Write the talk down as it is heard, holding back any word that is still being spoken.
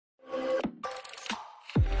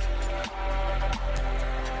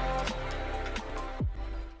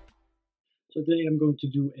Today I'm going to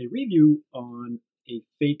do a review on a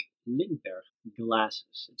fake Lindberg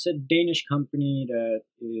glasses. It's a Danish company that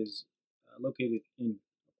is located in,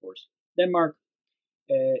 of course, Denmark.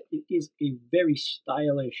 It is a very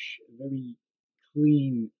stylish, very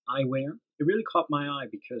clean eyewear. It really caught my eye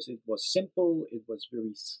because it was simple, it was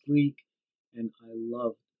very sleek, and I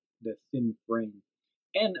love the thin frame.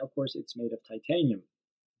 And of course, it's made of titanium.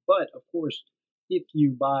 But of course, if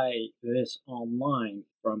you buy this online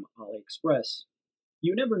from AliExpress,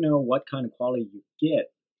 you never know what kind of quality you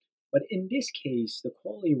get. But in this case, the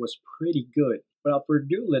quality was pretty good. Without further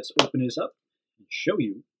ado, let's open this up and show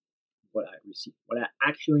you what I received. What I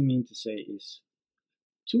actually mean to say is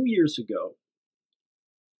 2 years ago,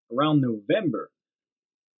 around November,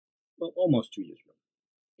 well, almost 2 years ago,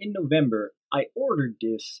 in November, I ordered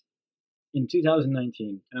this in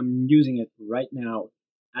 2019, and I'm using it right now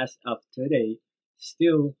as of today,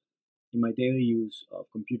 still in my daily use of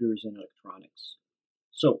computers and electronics.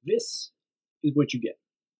 So this is what you get.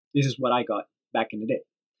 This is what I got back in the day.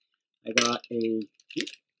 I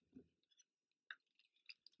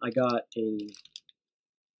got a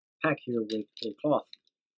pack here with a cloth,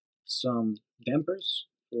 some dampers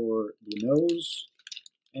for the nose,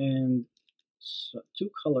 and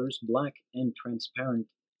two colors, black and transparent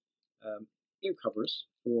ear covers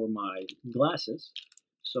for my glasses.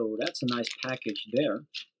 So that's a nice package there.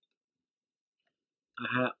 I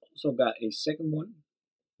have also got a second one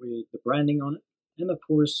with the branding on it, and of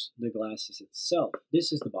course the glasses itself.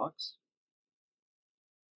 This is the box.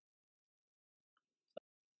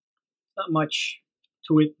 Not much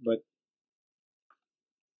to it, but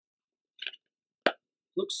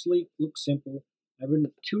looks sleek, looks simple. I've ridden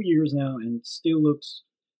it 2 years now and it still looks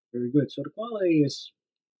very good. So the quality is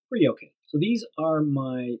pretty okay. So these are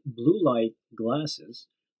my blue light glasses.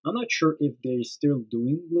 I'm not sure if they're still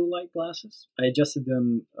doing blue light glasses. I adjusted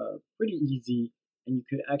them pretty easy, and you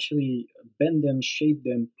could actually bend them, shape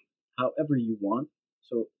them however you want.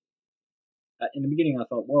 So in the beginning I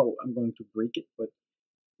thought, whoa, I'm going to break it, but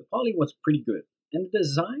the quality was pretty good. And the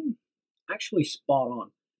design, actually spot on.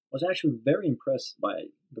 I was actually very impressed by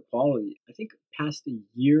the quality. I think past a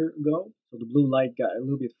year ago, so the blue light got a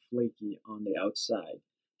little bit flaky on the outside.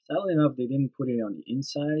 Sadly enough, they didn't put it on the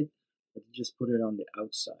inside, but they just put it on the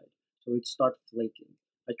outside. So it started flaking.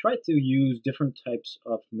 I tried to use different types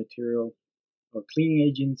of material or cleaning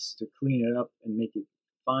agents to clean it up and make it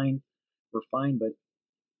fine, but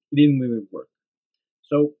it didn't really work.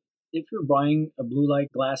 So if you're buying a blue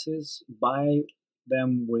light glasses, buy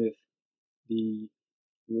them with the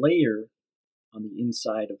layer on the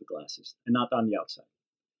inside of the glasses and not on the outside.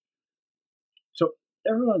 So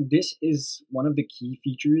everyone, this is one of the key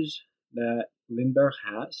features that Lindberg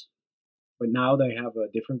has, but now they have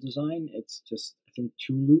a different design. It's just, I think,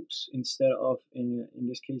 2 loops instead of, in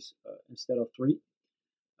this case, instead of 3.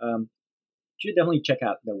 You should definitely check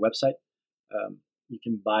out their website. You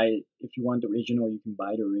can buy, if you want the original, you can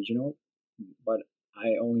buy the original, but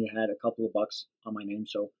I only had a couple of bucks on my name,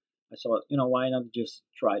 so I thought, why not just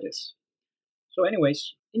try this? So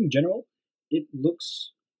anyways, in general, it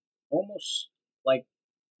looks almost like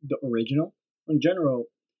the original. In general,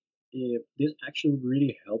 this actually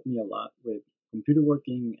really helped me a lot with computer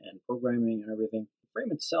working and programming and everything. The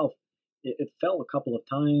frame itself, it fell a couple of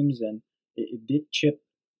times, and it did chip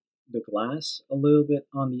the glass a little bit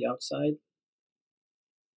on the outside.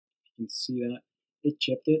 You can see that. It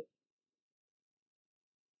chipped it.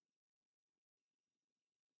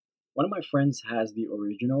 One of my friends has the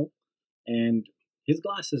original, and his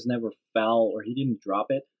glasses never fell or he didn't drop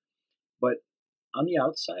it, but on the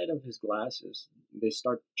outside of his glasses, they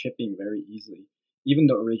start chipping very easily, even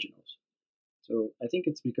the originals. So I think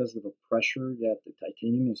it's because of the pressure that the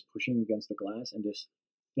titanium is pushing against the glass and this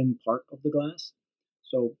thin part of the glass.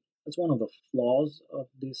 So that's one of the flaws of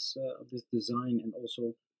this design and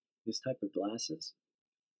also this type of glasses.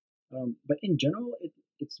 But in general,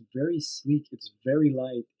 it's very sleek, it's very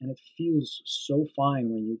light, and it feels so fine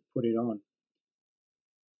when you put it on.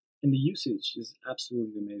 And the usage is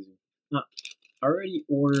absolutely amazing. Now, I already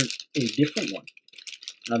ordered a different one.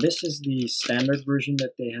 Now, this is the standard version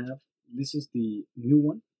that they have. This is the new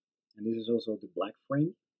one, and this is also the black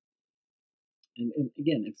frame. And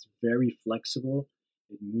again, it's very flexible.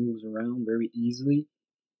 It moves around very easily.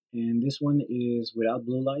 And this one is without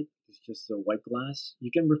blue light. It's just a white glass.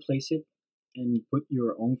 You can replace it and put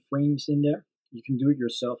your own frames in there. You can do it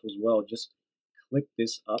yourself as well. Just click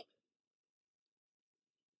this up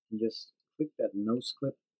and just click that nose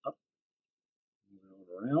clip up, move it all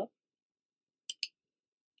around.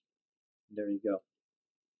 There you go.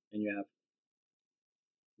 And you have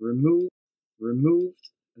removed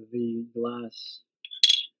the glass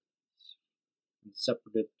and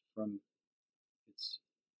separate it from its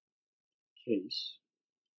case.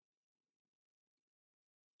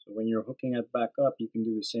 So when you're hooking it back up, you can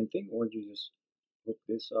do the same thing, or you just hook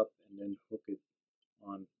this up and then hook it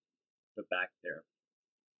on the back there.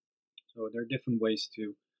 So there are different ways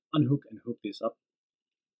to unhook and hook this up.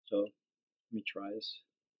 So let me try this.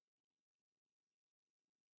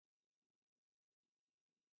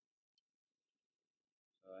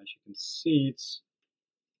 So as you can see, it's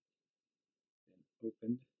been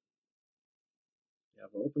opened. You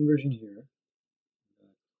have an open version here.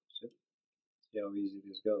 See how easy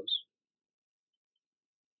this goes.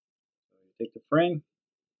 So you take the frame,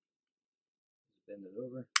 bend it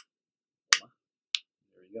over. Voila.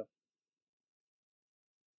 There you go.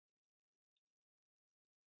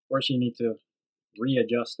 Of course, you need to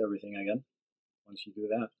readjust everything again once you do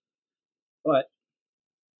that. But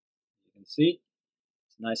you can see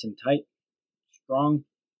it's nice and tight, strong,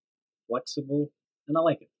 flexible, and I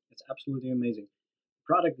like it. It's absolutely amazing. The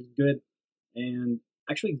product is good, and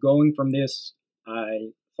actually going from this, I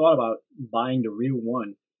thought about buying the real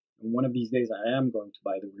one. And one of these days, I am going to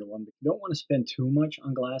buy the real one. But you don't want to spend too much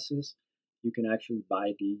on glasses. You can actually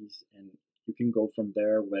buy these, and you can go from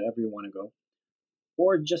there wherever you want to go,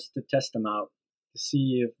 or just to test them out to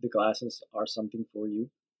see if the glasses are something for you.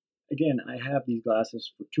 Again, I have these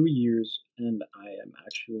glasses for 2 years and I am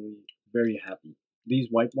actually very happy. These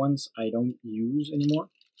white ones I don't use anymore.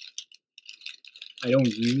 I don't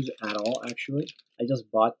use at all actually. I just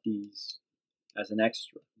bought these as an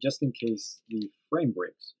extra, just in case the frame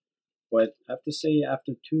breaks. But I have to say,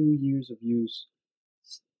 after 2 years of use,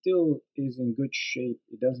 still is in good shape.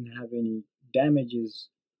 It doesn't have any damages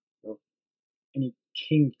or any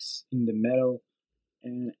kinks in the metal,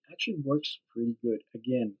 and actually works pretty good.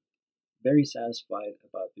 Again, very satisfied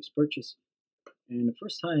about this purchase. And the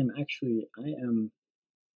first time, actually, I am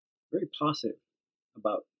very positive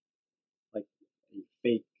about like a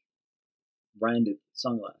fake branded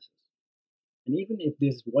sunglasses. And even if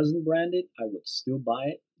this wasn't branded, I would still buy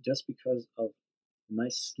it just because of the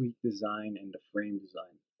nice sleek design and the frame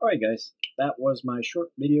design. Alright guys, that was my short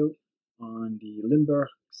video on the Lindberg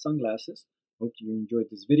sunglasses. Hope you enjoyed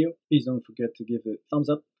this video. Please don't forget to give it a thumbs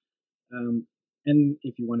up. And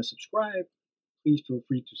if you want to subscribe, please feel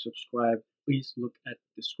free to subscribe. Please look at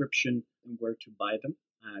the description and where to buy them.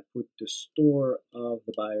 I put the store of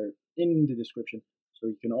the buyer in the description so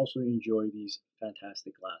you can also enjoy these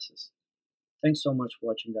fantastic glasses. Thanks so much for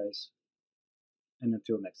watching, guys, and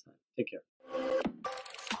until next time, take care.